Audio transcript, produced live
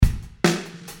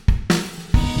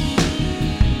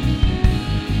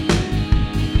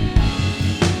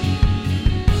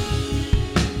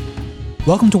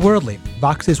Welcome to Worldly,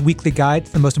 Vox's weekly guide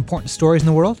to the most important stories in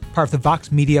the world, part of the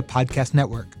Vox Media Podcast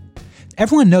Network.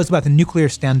 Everyone knows about the nuclear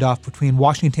standoff between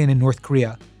Washington and North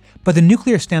Korea, but the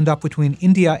nuclear standoff between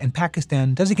India and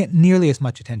Pakistan doesn't get nearly as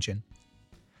much attention.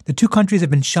 The two countries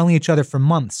have been shelling each other for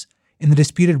months in the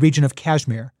disputed region of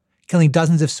Kashmir, killing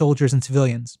dozens of soldiers and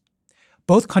civilians.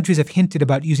 Both countries have hinted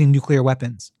about using nuclear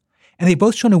weapons, and they've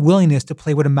both shown a willingness to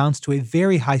play what amounts to a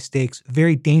very high-stakes,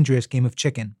 very dangerous game of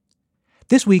chicken.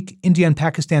 This week, India and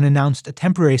Pakistan announced a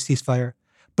temporary ceasefire,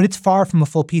 but it's far from a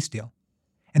full peace deal.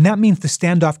 And that means the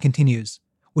standoff continues,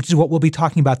 which is what we'll be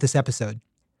talking about this episode.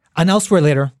 And elsewhere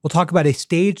later, we'll talk about a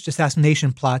staged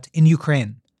assassination plot in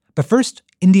Ukraine. But first,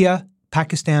 India,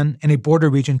 Pakistan, and a border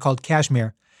region called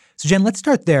Kashmir. So Jen, let's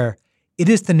start there. It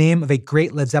is the name of a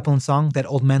great Led Zeppelin song that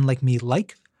old men like me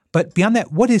like. But beyond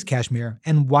that, what is Kashmir,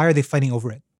 and why are they fighting over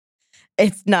it?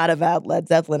 It's not about Led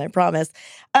Zeppelin, I promise.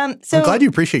 I'm glad you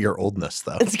appreciate your oldness,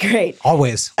 though. It's great.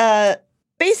 Always.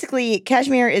 Basically,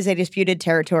 Kashmir is a disputed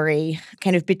territory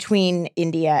kind of between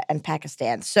India and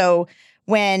Pakistan. So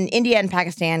when India and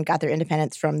Pakistan got their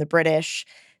independence from the British,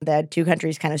 the two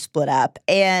countries kind of split up,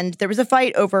 and there was a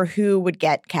fight over who would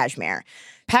get Kashmir.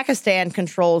 Pakistan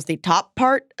controls the top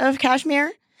part of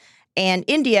Kashmir, and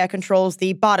India controls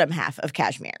the bottom half of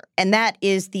Kashmir. And that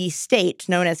is the state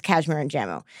known as Kashmir and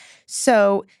Jammu.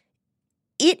 So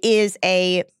it is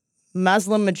a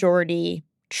Muslim-majority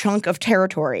chunk of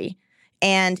territory,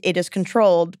 and it is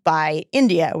controlled by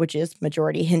India, which is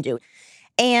majority Hindu.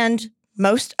 And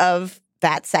most of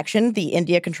that section, the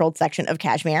India-controlled section of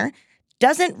Kashmir,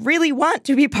 doesn't really want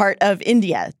to be part of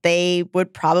India. They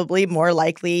would probably more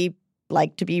likely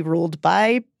like to be ruled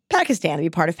by Pakistan, to be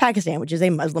part of Pakistan, which is a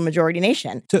Muslim-majority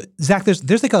nation. So, Zach,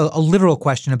 there's like a literal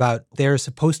question about there's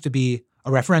supposed to be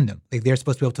a referendum. Like they're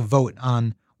supposed to be able to vote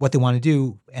on what they want to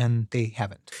do, and they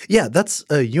haven't. Yeah, that's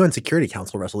a UN Security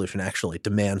Council resolution actually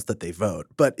demands that they vote.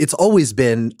 But it's always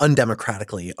been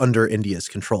undemocratically under India's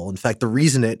control. In fact, the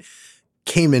reason it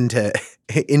came into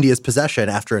India's possession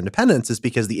after independence is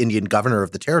because the Indian governor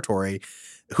of the territory,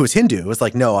 who is Hindu, was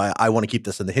like, no, I want to keep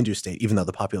this in the Hindu state, even though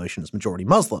the population is majority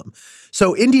Muslim.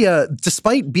 So India,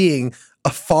 despite being a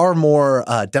far more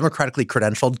democratically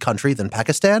credentialed country than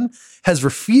Pakistan, has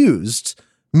refused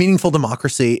meaningful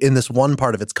democracy in this one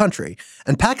part of its country.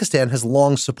 And Pakistan has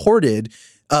long supported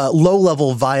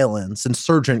low-level violence,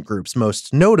 insurgent groups,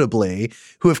 most notably,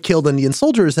 who have killed Indian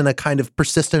soldiers in a kind of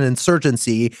persistent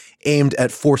insurgency aimed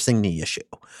at forcing the issue.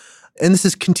 And this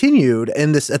has continued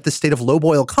at this state of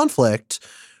low-boil conflict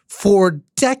for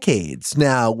decades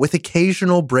now, with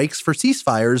occasional breaks for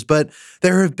ceasefires, but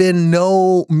there have been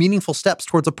no meaningful steps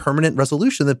towards a permanent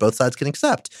resolution that both sides can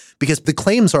accept, because the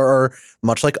claims are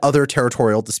much like other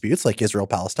territorial disputes, like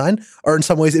Israel-Palestine, are in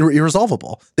some ways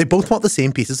irresolvable. They both want the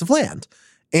same pieces of land,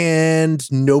 and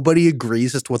nobody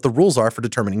agrees as to what the rules are for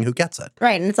determining who gets it.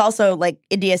 Right, and it's also like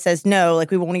India says, no, like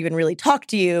we won't even really talk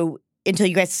to you until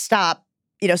you guys stop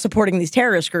supporting these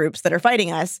terrorist groups that are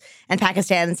fighting us. And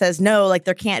Pakistan says, no, like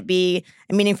there can't be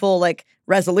a meaningful like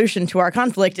resolution to our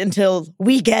conflict until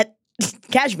we get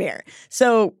Kashmir.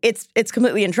 So it's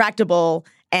completely intractable,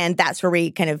 and that's where we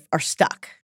kind of are stuck.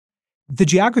 The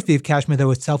geography of Kashmir,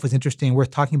 though, itself is interesting, worth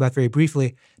talking about very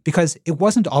briefly, because it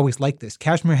wasn't always like this.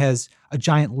 Kashmir has a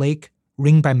giant lake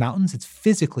ringed by mountains. It's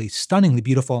physically stunningly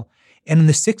beautiful. And in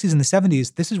the 60s and the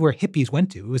 70s, this is where hippies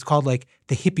went to. It was called like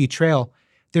the hippie trail.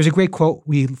 There's a great quote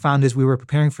we found as we were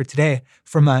preparing for today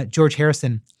from George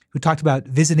Harrison, who talked about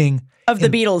visiting. Of the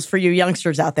Beatles for you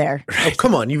youngsters out there. Oh,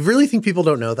 come on. You really think people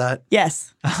don't know that?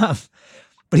 Yes. But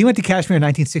he went to Kashmir in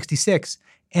 1966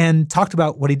 and talked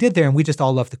about what he did there, and we just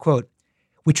all love the quote.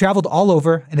 We traveled all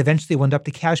over and eventually went up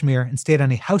to Kashmir and stayed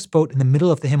on a houseboat in the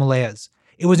middle of the Himalayas.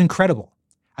 It was incredible.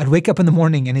 I'd wake up in the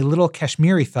morning and a little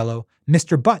Kashmiri fellow,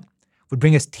 Mr. Butt, would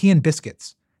bring us tea and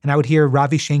biscuits, and I would hear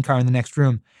Ravi Shankar in the next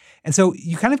room. And so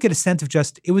you kind of get a sense of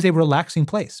it was a relaxing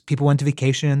place. People went to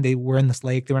vacation, they were in this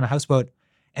lake, they were on a houseboat.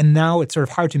 And now it's sort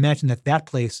of hard to imagine that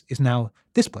place is now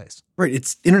this place. Right.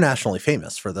 It's internationally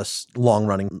famous for this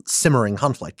long-running, simmering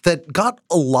conflict that got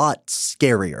a lot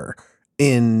scarier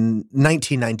in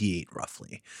 1998,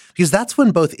 roughly. Because that's when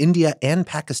both India and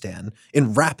Pakistan,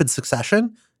 in rapid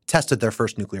succession, tested their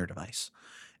first nuclear device.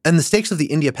 And the stakes of the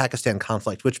India-Pakistan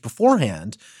conflict, which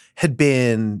beforehand had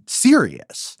been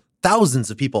serious, thousands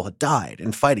of people had died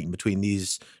in fighting between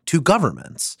these two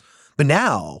governments. But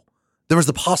now there was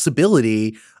the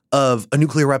possibility of a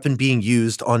nuclear weapon being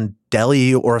used on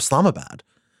Delhi or Islamabad.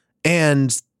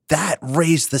 And that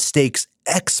raised the stakes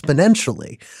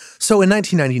exponentially. So in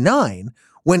 1999,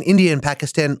 when India and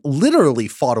Pakistan literally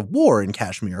fought a war in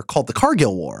Kashmir called the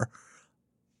Kargil War,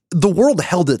 the world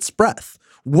held its breath.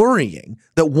 worrying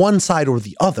that one side or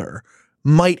the other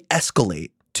might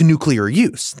escalate to nuclear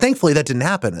use. Thankfully, that didn't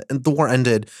happen, and the war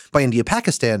ended by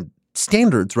India-Pakistan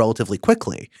standards relatively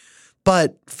quickly.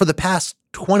 But for the past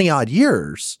 20-odd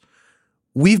years,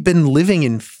 we've been living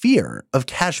in fear of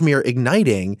Kashmir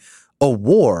igniting a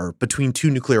war between two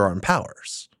nuclear-armed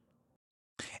powers.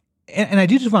 And I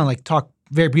do just want to talk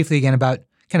very briefly again about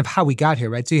kind of how we got here,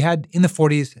 right? So you had in the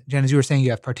 40s, Jen, as you were saying, you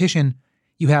have partition.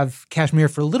 You have Kashmir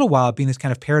for a little while being this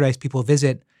kind of paradise people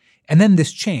visit. And then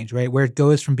this change, right, where it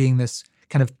goes from being this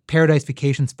kind of paradise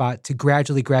vacation spot to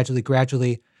gradually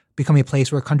becoming a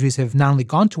place where countries have not only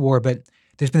gone to war, but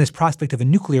there's been this prospect of a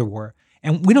nuclear war.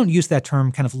 And we don't use that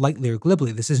term kind of lightly or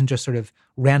glibly. This isn't just sort of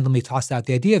randomly tossed out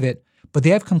the idea of it, but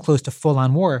they have come close to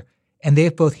full-on war. And they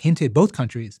have both hinted, both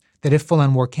countries, that if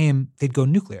full-on war came, they'd go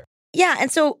nuclear. Yeah,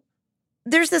 and so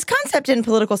there's this concept in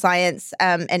political science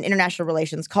and international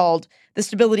relations called the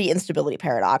stability-instability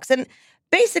paradox. And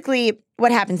basically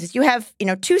what happens is you have,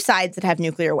 two sides that have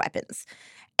nuclear weapons.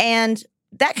 And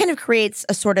that kind of creates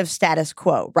a sort of status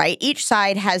quo, right? Each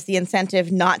side has the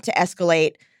incentive not to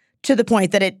escalate to the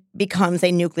point that it becomes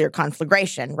a nuclear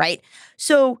conflagration, right?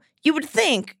 So you would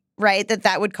think, right,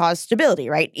 that would cause stability,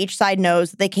 right? Each side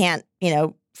knows that they can't,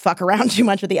 fuck around too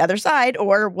much with the other side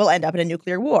or we'll end up in a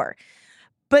nuclear war.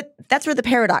 But that's where the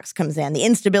paradox comes in, the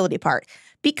instability part.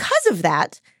 Because of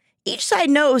that, each side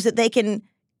knows that they can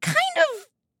kind of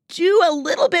do a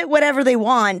little bit whatever they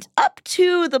want up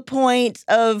to the point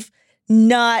of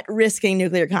not risking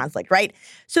nuclear conflict, right?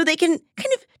 So they can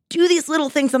kind of do these little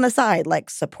things on the side, like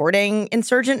supporting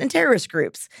insurgent and terrorist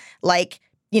groups, like,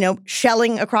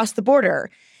 shelling across the border.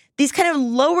 These kind of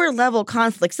lower level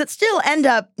conflicts that still end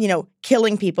up,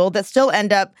 killing people, that still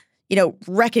end up,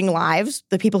 wrecking lives.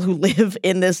 The people who live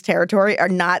in this territory are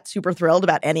not super thrilled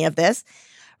about any of this,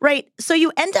 right? So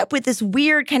you end up with this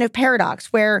weird kind of paradox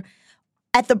where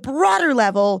at the broader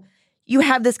level, you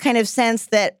have this kind of sense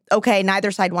that, okay,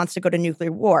 neither side wants to go to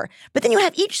nuclear war. But then you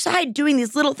have each side doing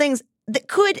these little things that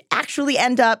could actually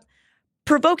end up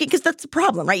provoking, because that's the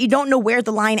problem, right? You don't know where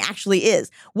the line actually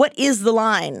is. What is the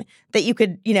line that you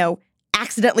could,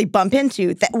 accidentally bump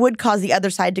into that would cause the other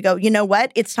side to go, you know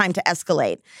what? It's time to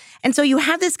escalate. And so you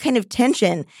have this kind of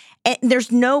tension, and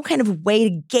there's no kind of way to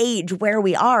gauge where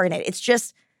we are in it. It's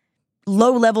just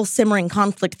low-level simmering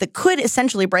conflict that could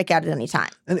essentially break out at any time.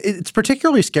 And it's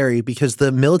particularly scary because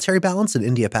the military balance in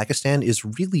India-Pakistan is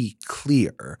really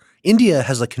clear. India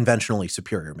has a conventionally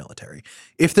superior military.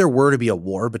 If there were to be a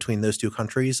war between those two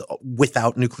countries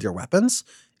without nuclear weapons,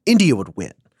 India would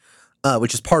win,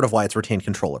 which is part of why it's retained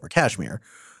control over Kashmir.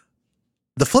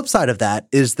 The flip side of that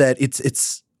is that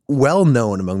it's well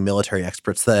known among military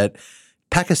experts that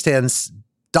Pakistan's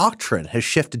doctrine has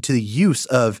shifted to the use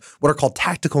of what are called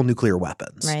tactical nuclear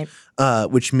weapons, right?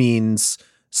 Which means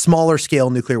smaller scale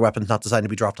nuclear weapons not designed to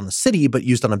be dropped on the city, but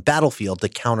used on a battlefield to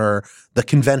counter the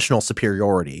conventional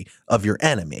superiority of your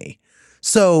enemy.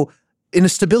 So in a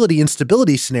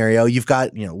stability-instability scenario, you've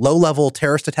got, low-level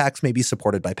terrorist attacks may be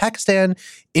supported by Pakistan.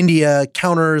 India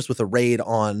counters with a raid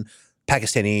on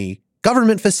Pakistani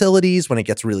government facilities when it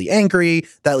gets really angry.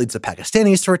 That leads the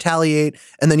Pakistanis to retaliate.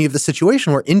 And then you have the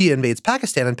situation where India invades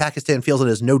Pakistan and Pakistan feels it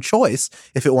has no choice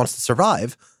if it wants to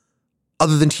survive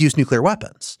other than to use nuclear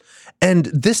weapons. And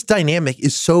this dynamic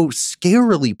is so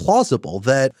scarily plausible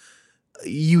that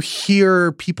you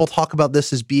hear people talk about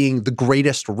this as being the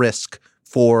greatest risk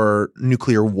for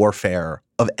nuclear warfare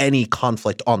of any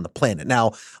conflict on the planet.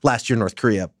 Now, last year, North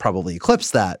Korea probably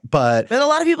eclipsed that, but a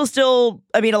lot of people still,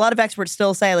 a lot of experts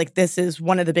still say, this is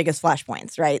one of the biggest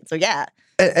flashpoints, right? So, yeah.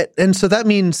 And so that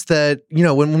means that,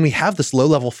 when we have this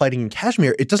low-level fighting in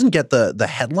Kashmir, it doesn't get the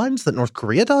headlines that North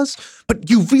Korea does, but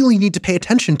you really need to pay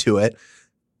attention to it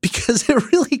because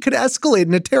it really could escalate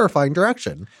in a terrifying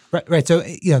direction. Right. So,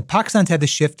 Pakistan's had the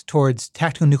shift towards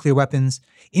tactical nuclear weapons.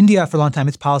 India, for a long time,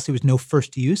 its policy was no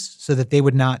first use, so that they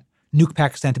would not nuke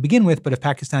Pakistan to begin with, but if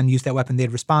Pakistan used that weapon,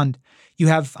 they'd respond. You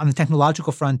have, on the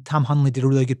technological front, Tom Hunley did a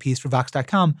really good piece for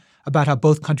Vox.com about how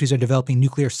both countries are developing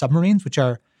nuclear submarines, which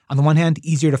are, on the one hand,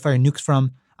 easier to fire nukes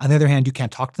from. On the other hand, you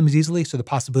can't talk to them as easily, so the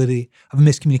possibility of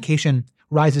miscommunication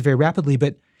rises very rapidly.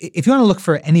 But if you want to look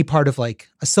for any part of a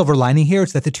silver lining here,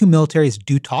 it's that the two militaries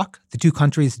do talk. The two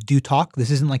countries do talk.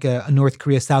 This isn't like a North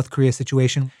Korea, South Korea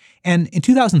situation. And in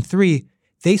 2003,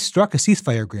 they struck a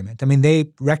ceasefire agreement. They,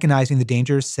 recognizing the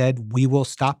dangers, said, we will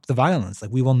stop the violence.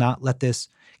 We will not let this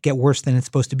get worse than it's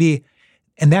supposed to be.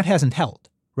 And that hasn't held,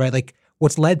 right?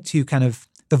 What's led to kind of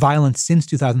the violence since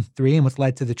 2003 and what's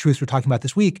led to the truths we're talking about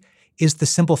this week is the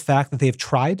simple fact that they've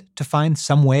tried to find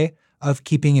some way of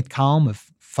keeping it calm, of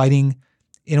fighting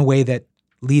in a way that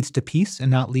leads to peace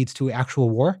and not leads to actual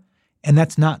war. And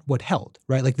that's not what held,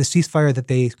 right? Like the ceasefire that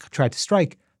they tried to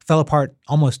strike fell apart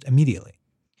almost immediately.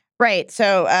 Right.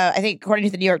 So I think according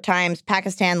to the New York Times,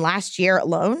 Pakistan last year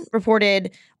alone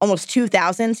reported almost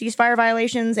 2,000 ceasefire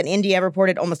violations, and India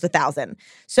reported almost 1,000.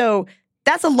 So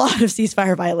that's a lot of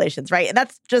ceasefire violations, right? And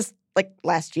that's just like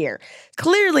last year.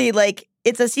 Clearly, like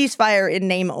it's a ceasefire in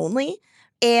name only.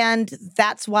 And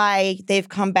that's why they've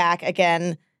come back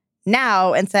again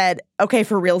now and said, okay,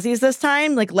 for realsies this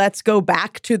time, like, let's go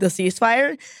back to the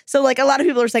ceasefire. So like a lot of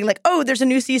people are saying like, oh, there's a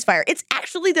new ceasefire. It's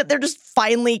actually that they're just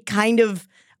finally kind of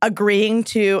agreeing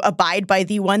to abide by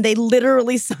the one they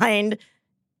literally signed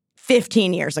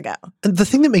 15 years ago. And the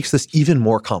thing that makes this even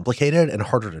more complicated and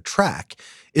harder to track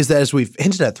is that, as we've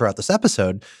hinted at throughout this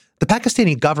episode, the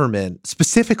Pakistani government,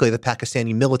 specifically the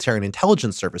Pakistani military and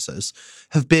intelligence services,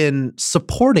 have been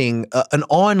supporting an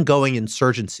ongoing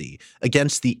insurgency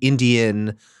against the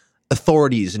Indian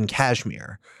authorities in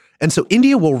Kashmir. And so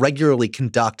India will regularly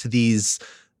conduct these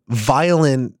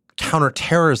violent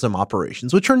counterterrorism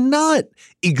operations, which are not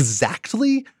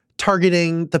exactly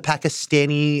targeting the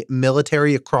Pakistani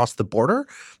military across the border,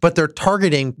 but they're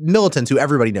targeting militants who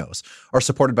everybody knows are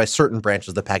supported by certain branches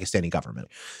of the Pakistani government.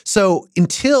 So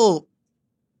until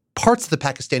parts of the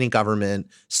Pakistani government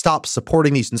stop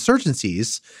supporting these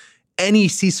insurgencies, any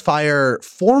ceasefire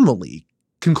formally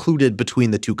concluded between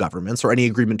the two governments or any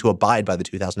agreement to abide by the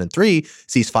 2003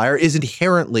 ceasefire is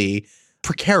inherently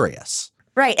precarious.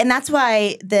 Right. And that's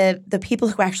why the people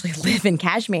who actually live in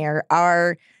Kashmir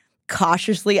are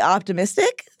cautiously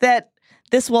optimistic that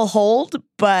this will hold.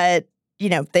 But, you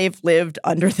know, they've lived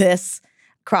under this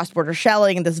cross-border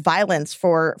shelling and this violence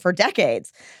for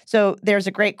decades. So there's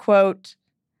a great quote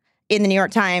in the New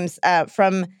York Times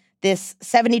from this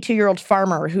 72-year-old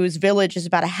farmer whose village is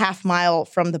about a half mile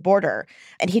from the border.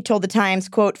 And he told the Times,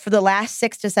 quote, "For the last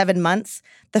 6 to 7 months,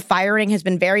 the firing has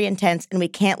been very intense and we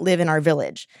can't live in our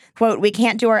village. Quote, we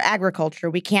can't do our agriculture,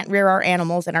 we can't rear our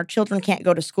animals, and our children can't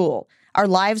go to school. Our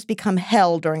lives become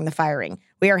hell during the firing.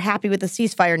 We are happy with the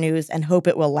ceasefire news and hope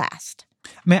it will last." I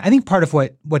mean, I think part of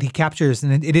what he captures,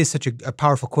 and it is such a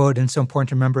powerful quote and so important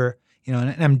to remember, you know,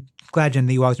 and I'm glad, Jen,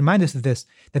 that you always remind us of this,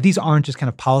 that these aren't just kind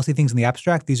of policy things in the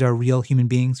abstract. These are real human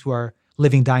beings who are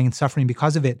living, dying, and suffering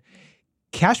because of it.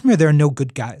 Kashmir, there are no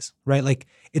good guys, right? Like,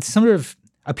 it's sort of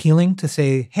appealing to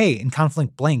say, hey, in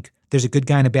conflict blank, there's a good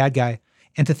guy and a bad guy.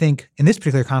 And to think, in this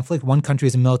particular conflict, one country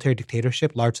is a military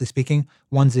dictatorship, largely speaking.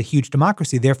 One's a huge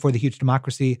democracy. Therefore, the huge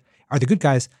democracy are the good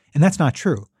guys. And that's not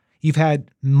true. You've had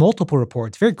multiple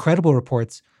reports, very credible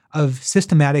reports, of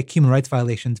systematic human rights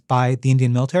violations by the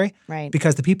Indian military. Right.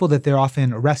 Because the people that they're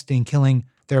often arresting, killing,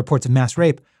 their reports of mass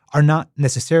rape are not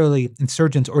necessarily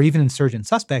insurgents or even insurgent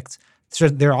suspects. So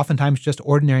they're oftentimes just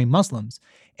ordinary Muslims.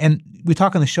 And we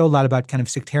talk on the show a lot about kind of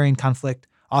sectarian conflict,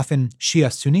 often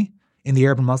Shia-Sunni in the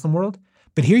Arab and Muslim world.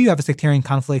 But here you have a sectarian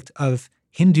conflict of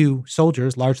Hindu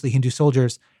soldiers, largely Hindu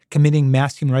soldiers, committing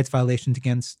mass human rights violations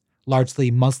against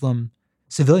largely Muslim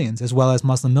civilians as well as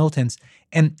Muslim militants.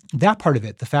 And that part of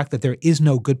it, the fact that there is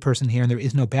no good person here and there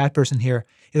is no bad person here,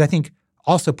 is, I think,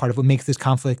 also part of what makes this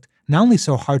conflict not only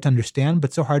so hard to understand,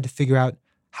 but so hard to figure out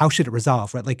how should it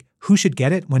resolve, right? Like, who should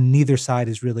get it when neither side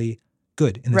is really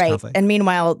good in this conflict? And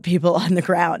meanwhile, people on the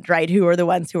ground, right, who are the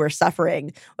ones who are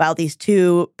suffering while these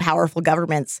two powerful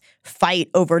governments fight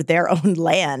over their own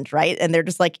land, right? And they're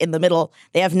just like in the middle.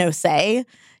 They have no say.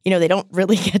 You know, they don't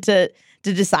really get to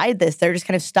decide this. They're just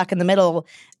kind of stuck in the middle.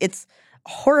 It's a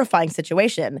horrifying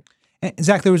situation. And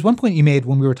Zach, there was one point you made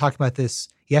when we were talking about this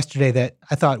yesterday that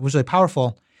I thought was really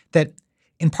powerful, that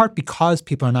in part because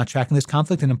people are not tracking this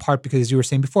conflict and in part because, as you were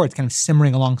saying before, it's kind of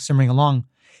simmering along,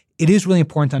 it is really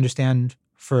important to understand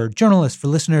for journalists, for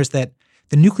listeners, that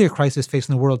the nuclear crisis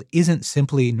facing the world isn't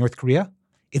simply North Korea.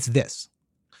 It's this.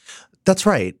 That's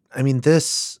right. I mean,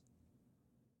 this,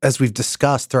 as we've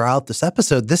discussed throughout this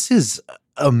episode, this is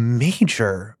a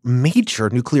major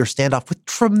nuclear standoff with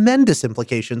tremendous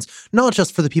implications, not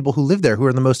just for the people who live there, who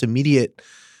are the most immediate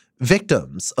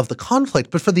victims of the conflict,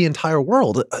 but for the entire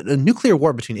world. A nuclear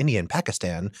war between India and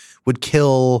Pakistan would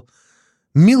kill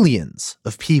millions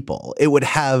of people. It would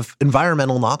have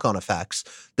environmental knock-on effects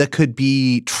that could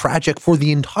be tragic for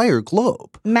the entire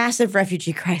globe. Massive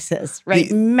refugee crisis, right?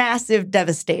 Massive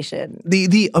devastation.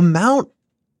 The amount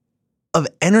of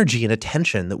energy and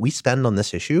attention that we spend on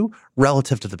this issue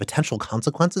relative to the potential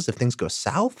consequences if things go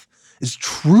south is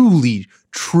truly,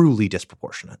 truly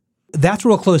disproportionate. That's where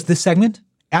we'll close this segment.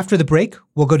 After the break,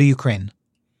 we'll go to Ukraine.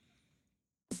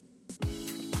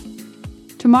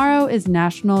 Tomorrow is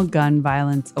National Gun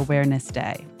Violence Awareness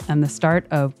Day and the start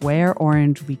of Wear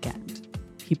Orange Weekend.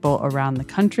 People around the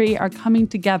country are coming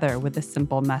together with a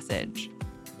simple message.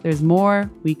 there's more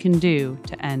we can do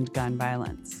to end gun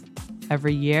violence.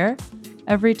 Every year,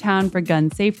 Everytown for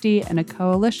Gun Safety and a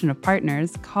coalition of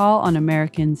partners call on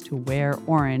Americans to wear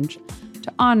orange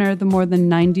to honor the more than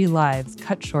 90 lives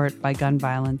cut short by gun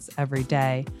violence every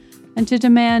day, and to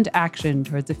demand action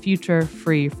towards a future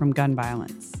free from gun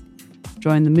violence.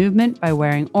 Join the movement by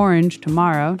wearing orange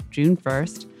tomorrow, June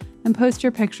 1st, and post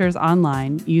your pictures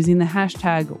online using the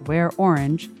hashtag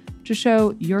 #WearOrange to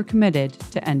show you're committed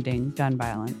to ending gun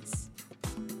violence.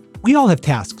 We all have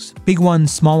tasks, big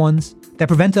ones, small ones, that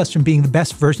prevent us from being the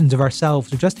best versions of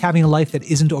ourselves or just having a life that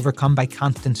isn't overcome by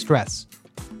constant stress.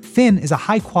 Finn is a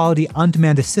high-quality,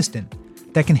 on-demand assistant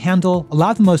that can handle a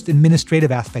lot of the most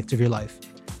administrative aspects of your life.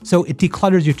 So it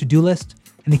declutters your to-do list,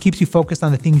 and it keeps you focused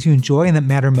on the things you enjoy and that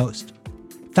matter most.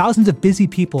 Thousands of busy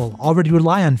people already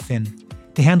rely on Finn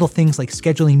to handle things like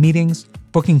scheduling meetings,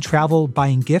 booking travel,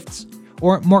 buying gifts,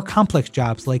 or more complex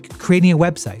jobs like creating a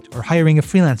website or hiring a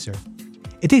freelancer.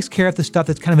 It takes care of the stuff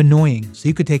that's kind of annoying, so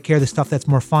you could take care of the stuff that's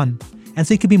more fun, and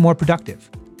so you could be more productive.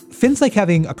 Finn's like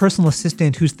having a personal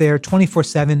assistant who's there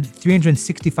 24/7,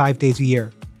 365 days a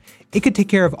year. It could take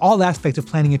care of all aspects of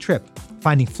planning a trip,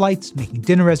 finding flights, making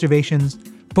dinner reservations,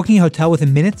 booking a hotel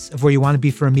within minutes of where you want to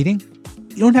be for a meeting.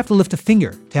 You don't have to lift a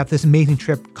finger to have this amazing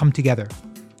trip come together.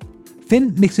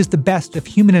 Finn mixes the best of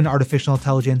human and artificial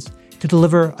intelligence to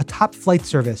deliver a top flight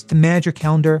service to manage your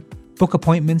calendar, book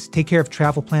appointments, take care of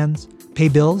travel plans, pay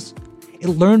bills. It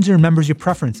learns and remembers your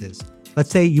preferences.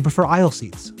 Let's say you prefer aisle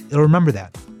seats. It'll remember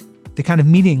that. The kind of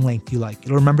meeting length you like,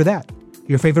 it'll remember that.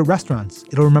 Your favorite restaurants,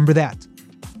 it'll remember that.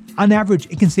 On average,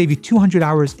 it can save you 200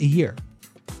 hours a year.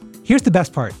 Here's the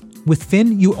best part. With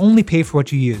Finn, you only pay for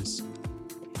what you use.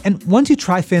 And once you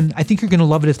try Finn, I think you're going to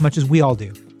love it as much as we all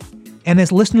do. And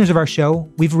as listeners of our show,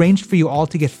 we've arranged for you all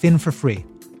to get Finn for free.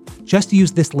 Just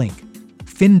use this link,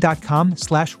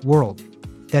 finn.com/world.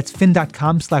 That's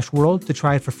finn.com/world to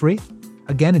try it for free.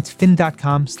 Again, it's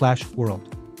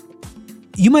finn.com/world.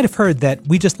 You might have heard that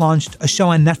we just launched a show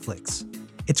on Netflix.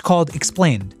 It's called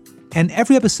Explained, and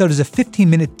every episode is a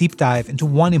 15-minute deep dive into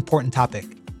one important topic.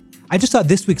 I just saw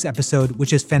this week's episode,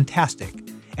 which is fantastic,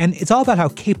 and it's all about how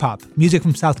K-pop, music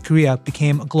from South Korea,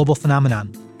 became a global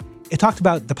phenomenon. It talked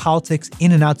about the politics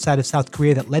in and outside of South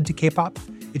Korea that led to K-pop.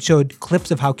 It showed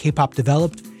clips of how K-pop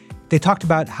developed. They talked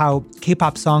about how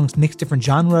K-pop songs mix different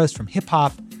genres from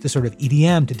hip-hop to sort of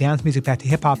EDM to dance music back to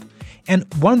hip-hop. And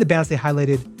one of the bands they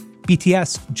highlighted,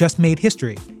 BTS, just made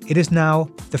history. It is now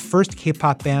the first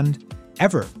K-pop band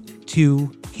ever to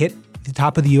hit the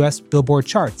top of the US Billboard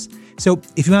charts. So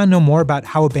if you want to know more about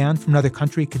how a band from another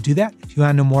country could do that, if you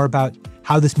want to know more about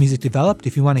how this music developed,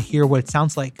 if you want to hear what it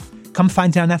sounds like, come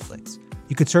find it on Netflix.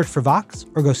 You could search for Vox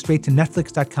or go straight to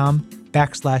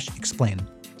netflix.com/explain.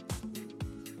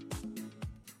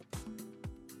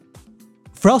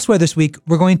 For Elsewhere this week,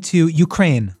 we're going to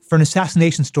Ukraine for an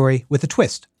assassination story with a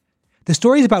twist. The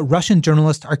story is about Russian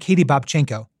journalist Arkady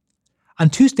Babchenko. On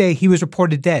Tuesday, he was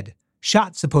reported dead,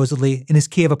 shot supposedly in his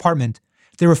Kiev apartment.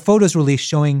 There were photos released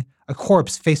showing a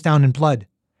corpse face down in blood.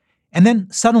 And then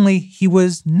suddenly he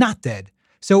was not dead.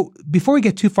 So before we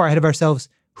get too far ahead of ourselves,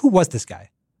 who was this guy?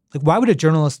 Like, why would a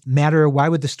journalist matter? Why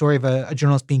would the story of a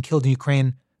journalist being killed in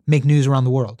Ukraine make news around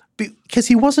the world? Because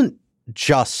he wasn't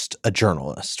just a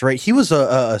journalist, right? He was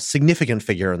a significant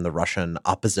figure in the Russian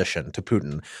opposition to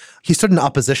Putin. He stood in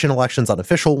opposition elections on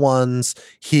official ones.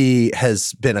 He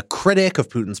has been a critic of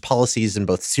Putin's policies in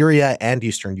both Syria and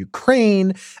eastern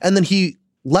Ukraine. And then he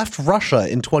left Russia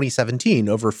in 2017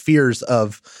 over fears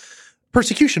of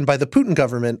persecution by the Putin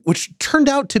government, which turned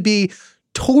out to be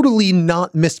totally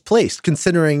not misplaced,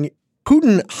 considering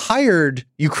Putin hired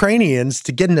Ukrainians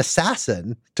to get an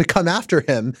assassin to come after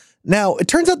him. Now, it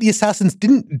turns out the assassins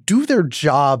didn't do their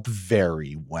job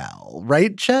very well,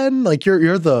 right, Chen? Like,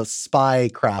 you're the spy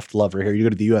craft lover here. You go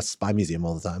to the U.S. Spy Museum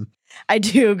all the time. I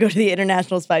do go to the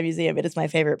International Spy Museum. It is my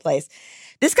favorite place.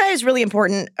 This guy is really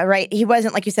important, right? He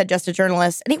wasn't, like you said, just a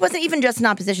journalist, and he wasn't even just an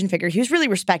opposition figure. He was really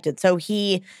respected. So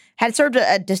he had served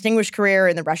a distinguished career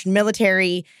in the Russian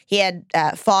military. He had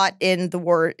fought in the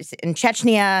war in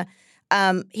Chechnya.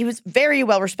 He was very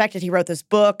well respected. He wrote this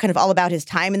book kind of all about his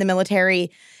time in the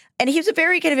military. And he was a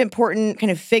very kind of important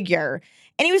kind of figure.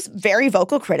 And he was a very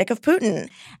vocal critic of Putin.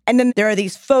 And then there are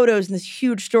these photos and this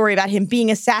huge story about him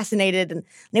being assassinated. And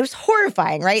it was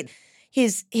horrifying, right?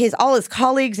 All his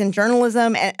colleagues in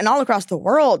journalism and all across the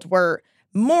world were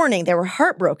mourning. They were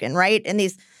heartbroken, right? And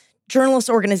these journalist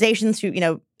organizations who,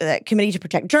 the Committee to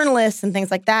Protect Journalists and things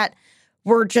like that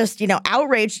were just,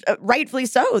 outraged, rightfully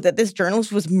so, that this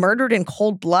journalist was murdered in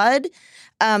cold blood.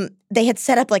 They had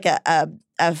set up like a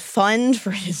fund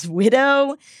for his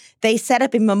widow. They set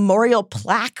up a memorial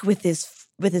plaque with his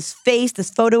with his face, this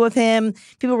photo of him.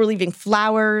 People were leaving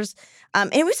flowers.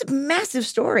 And it was a massive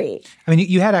story. I mean,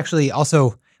 you had actually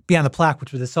also Beyond the Plaque,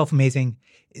 which was itself amazing.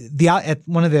 At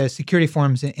one of the security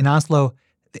forums in Oslo,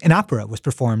 an opera was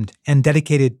performed and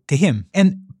dedicated to him.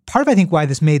 And part of, I think, why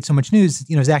this made so much news,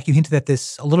 Zach, you hinted at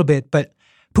this a little bit, but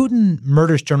Putin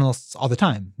murders journalists all the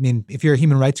time. I mean, if you're a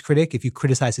human rights critic, if you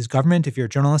criticize his government, if you're a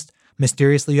journalist,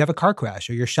 mysteriously you have a car crash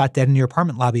or you're shot dead in your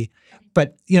apartment lobby.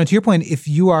 But, to your point, if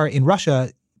you are in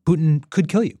Russia, Putin could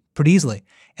kill you pretty easily.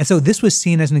 And so this was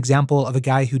seen as an example of a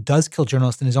guy who does kill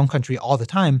journalists in his own country all the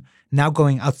time, now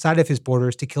going outside of his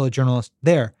borders to kill a journalist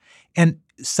there. And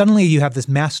suddenly you have this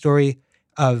mass story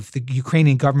of the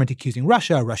Ukrainian government accusing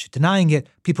Russia denying it,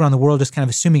 people around the world just kind of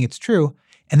assuming it's true.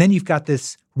 And then you've got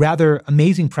this rather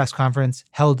amazing press conference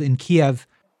held in Kiev.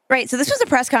 Right. So this was a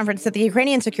press conference that the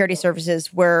Ukrainian security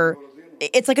services were,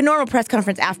 it's like a normal press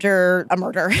conference after a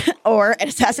murder or an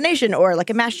assassination or like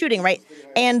a mass shooting, right?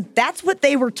 And that's what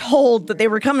they were told that they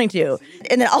were coming to.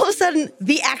 And then all of a sudden,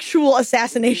 the actual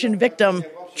assassination victim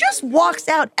just walks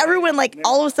out. Everyone, like,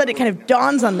 all of a sudden, it kind of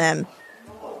dawns on them.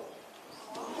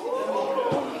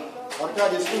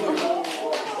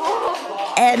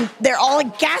 And they're all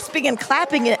like gasping and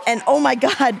clapping it. And oh my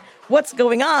God, what's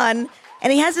going on?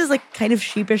 And he has this like kind of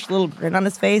sheepish little grin on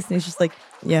his face. And he's just like,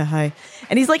 yeah, hi.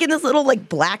 And he's like in this little like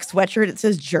black sweatshirt. It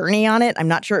says Journey on it. I'm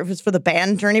not sure if it's for the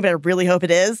band Journey, but I really hope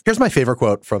it is. Here's my favorite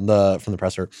quote from the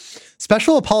presser.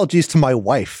 Special apologies to my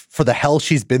wife for the hell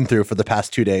she's been through for the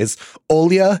past 2 days.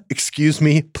 Olya, excuse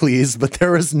me, please, but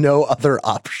there is no other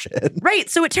option. Right.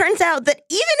 So it turns out that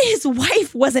even his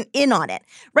wife wasn't in on it.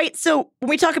 Right. So when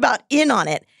we talk about in on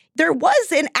it, there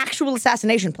was an actual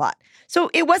assassination plot. So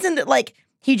it wasn't that like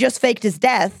he just faked his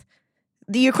death.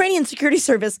 The Ukrainian security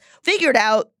service figured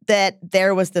out that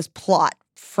there was this plot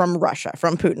from Russia,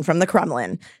 from Putin, from the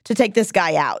Kremlin, to take this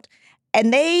guy out.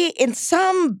 And they, in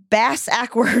some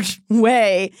bass-awkward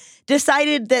way,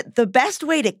 decided that the best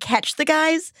way to catch the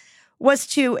guys was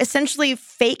to essentially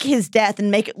fake his death and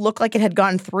make it look like it had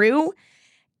gone through.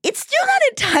 It's still not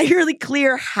entirely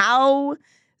clear how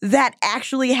that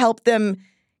actually helped them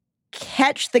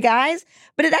catch the guys,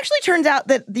 but it actually turns out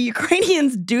that the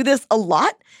Ukrainians do this a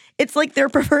lot. It's like their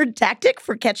preferred tactic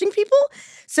for catching people.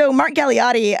 So Mark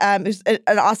Galeotti, who's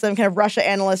an awesome kind of Russia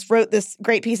analyst, wrote this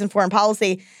great piece in Foreign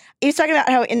Policy. He was talking about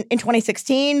how in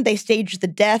 2016, they staged the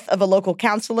death of a local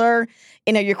counselor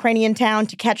in a Ukrainian town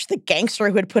to catch the gangster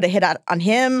who had put a hit out on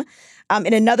him.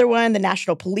 In another one, the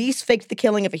national police faked the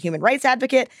killing of a human rights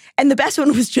advocate. And the best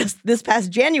one was just this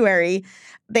past January.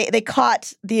 They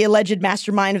caught the alleged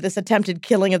mastermind of this attempted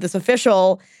killing of this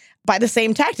official by the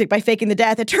same tactic, by faking the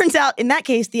death. It turns out, in that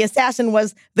case, the assassin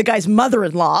was the guy's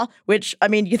mother-in-law, which, I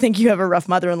mean, you think you have a rough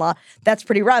mother-in-law. That's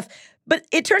pretty rough. But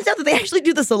it turns out that they actually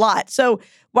do this a lot. So,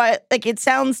 while like it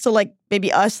sounds to like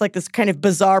maybe us like this kind of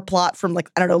bizarre plot from like,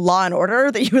 I don't know, Law and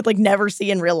Order that you would like never see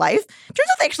in real life, it turns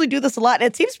out they actually do this a lot. And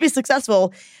it seems to be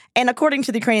successful. And according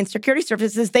to the Ukrainian security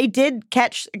services, they did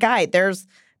catch a guy.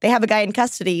 They have a guy in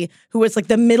custody who was like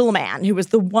the middleman, who was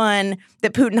the one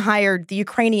that Putin hired the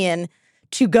Ukrainian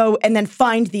to go and then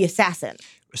find the assassin.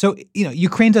 So,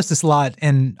 Ukraine does this a lot,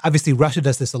 and obviously Russia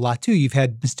does this a lot too. You've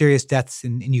had mysterious deaths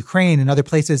in Ukraine and other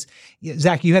places.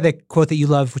 Zach, you had that quote that you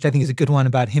love, which I think is a good one,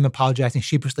 about him apologizing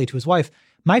sheepishly to his wife.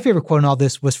 My favorite quote in all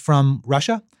this was from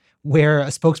Russia, where a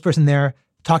spokesperson there,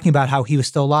 talking about how he was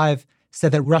still alive,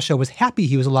 said that Russia was happy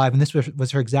he was alive, and this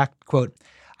was her exact quote.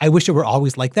 "I wish it were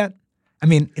always like that." I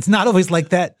mean, it's not always like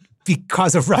that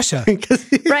because of Russia.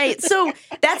 Right. So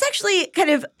that's actually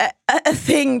kind of a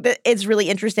thing that is really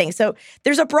interesting. So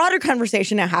there's a broader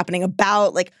conversation now happening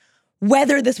about like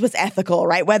whether this was ethical,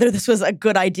 right? Whether this was a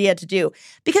good idea to do.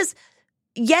 Because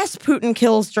yes, Putin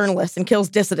kills journalists and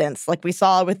kills dissidents, like we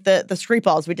saw with the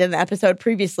Skripals. We did an episode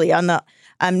previously on the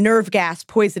nerve gas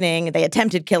poisoning, the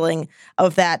attempted killing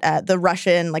of that the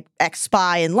Russian like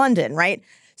ex-spy in London, right?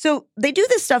 So they do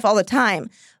this stuff all the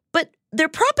time. But their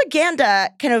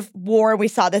propaganda kind of war, we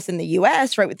saw this in the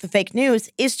U.S., right, with the fake news,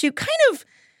 is to kind of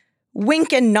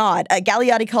wink and nod.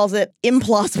 Galeotti calls it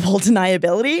implausible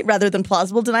deniability rather than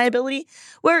plausible deniability,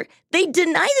 where they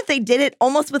deny that they did it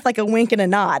almost with like a wink and a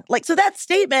nod. Like, so that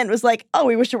statement was like, oh,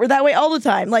 we wish it were that way all the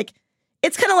time. Like,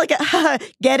 it's kind of like a,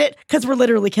 get it? Because we're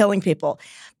literally killing people.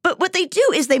 But what they do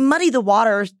is they muddy the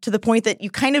waters to the point that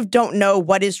you kind of don't know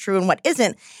what is true and what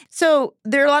isn't. So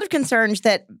there are a lot of concerns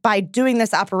that by doing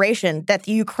this operation, that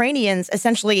the Ukrainians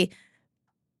essentially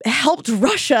helped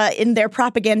Russia in their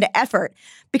propaganda effort.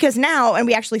 Because now, and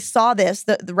we actually saw this,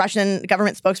 the Russian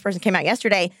government spokesperson came out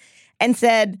yesterday and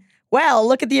said, well,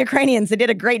 look at the Ukrainians. They did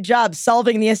a great job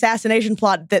solving the assassination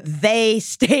plot that they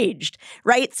staged,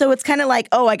 right? So it's kind of like,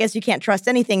 oh, I guess you can't trust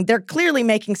anything. They're clearly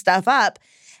making stuff up.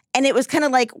 And it was kind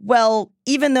of like, well,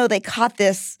 even though they caught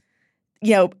this,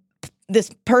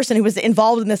 this person who was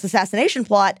involved in this assassination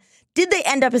plot, did they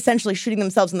end up essentially shooting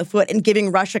themselves in the foot and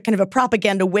giving Russia kind of a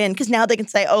propaganda win? Because now they can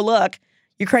say, oh, look,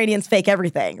 Ukrainians fake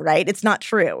everything, right? It's not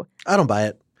true. I don't buy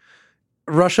it.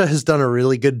 Russia has done a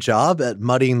really good job at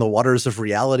muddying the waters of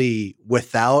reality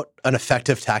without an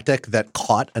effective tactic that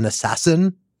caught an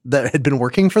assassin that had been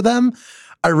working for them.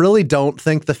 I really don't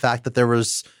think the fact that there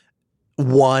was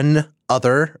one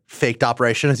other faked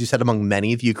operation, as you said, among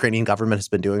many the Ukrainian government has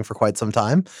been doing for quite some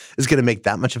time, is going to make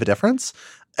that much of a difference.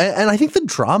 And I think the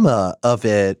drama of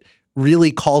it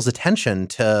really calls attention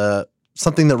to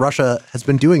something that Russia has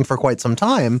been doing for quite some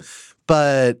time,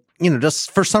 but just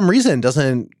for some reason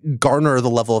doesn't garner the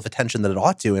level of attention that it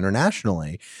ought to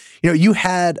internationally. You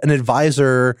had an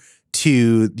advisor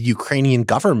to the Ukrainian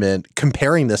government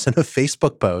comparing this in a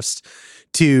Facebook post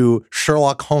to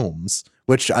Sherlock Holmes,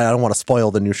 which I don't want to spoil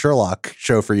the new Sherlock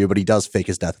show for you, but he does fake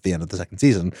his death at the end of the second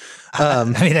season.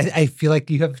 I feel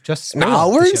like you have just spoiled No,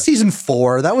 we're in season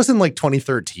 4. That was in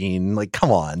 2013.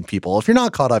 Come on, people. If you're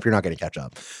not caught up, you're not going to catch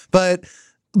up. But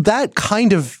that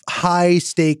kind of high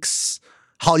stakes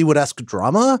Hollywood-esque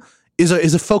drama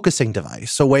is a focusing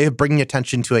device, a way of bringing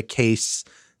attention to a case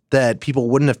that people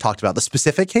wouldn't have talked about, the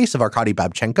specific case of Arkady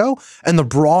Babchenko and the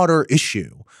broader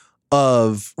issue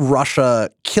of Russia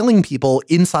killing people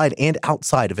inside and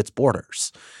outside of its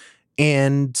borders,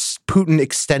 and Putin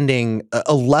extending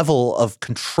a level of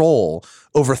control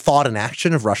over thought and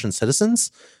action of Russian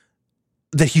citizens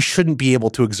that he shouldn't be able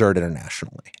to exert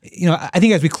internationally. I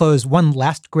think as we close, one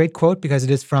last great quote, because it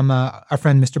is from our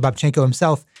friend Mr. Babchenko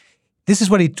himself. This is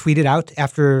what he tweeted out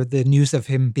after the news of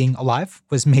him being alive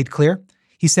was made clear.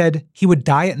 He said he would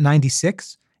die at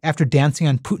 96 after dancing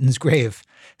on Putin's grave.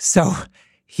 So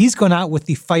he's gone out with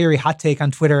the fiery hot take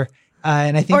on Twitter.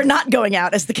 And I think, or not going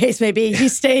out, as the case may be.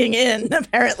 He's staying in,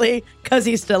 apparently, because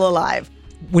he's still alive.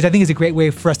 Which I think is a great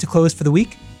way for us to close for the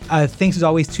week. Thanks, as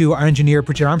always, to our engineer,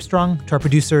 Bridget Armstrong, to our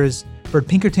producers, Bert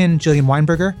Pinkerton, Jillian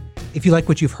Weinberger. If you like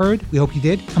what you've heard, we hope you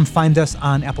did. Come find us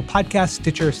on Apple Podcasts,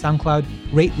 Stitcher, SoundCloud.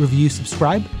 Rate, review,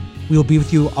 subscribe. We will be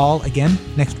with you all again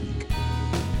next week.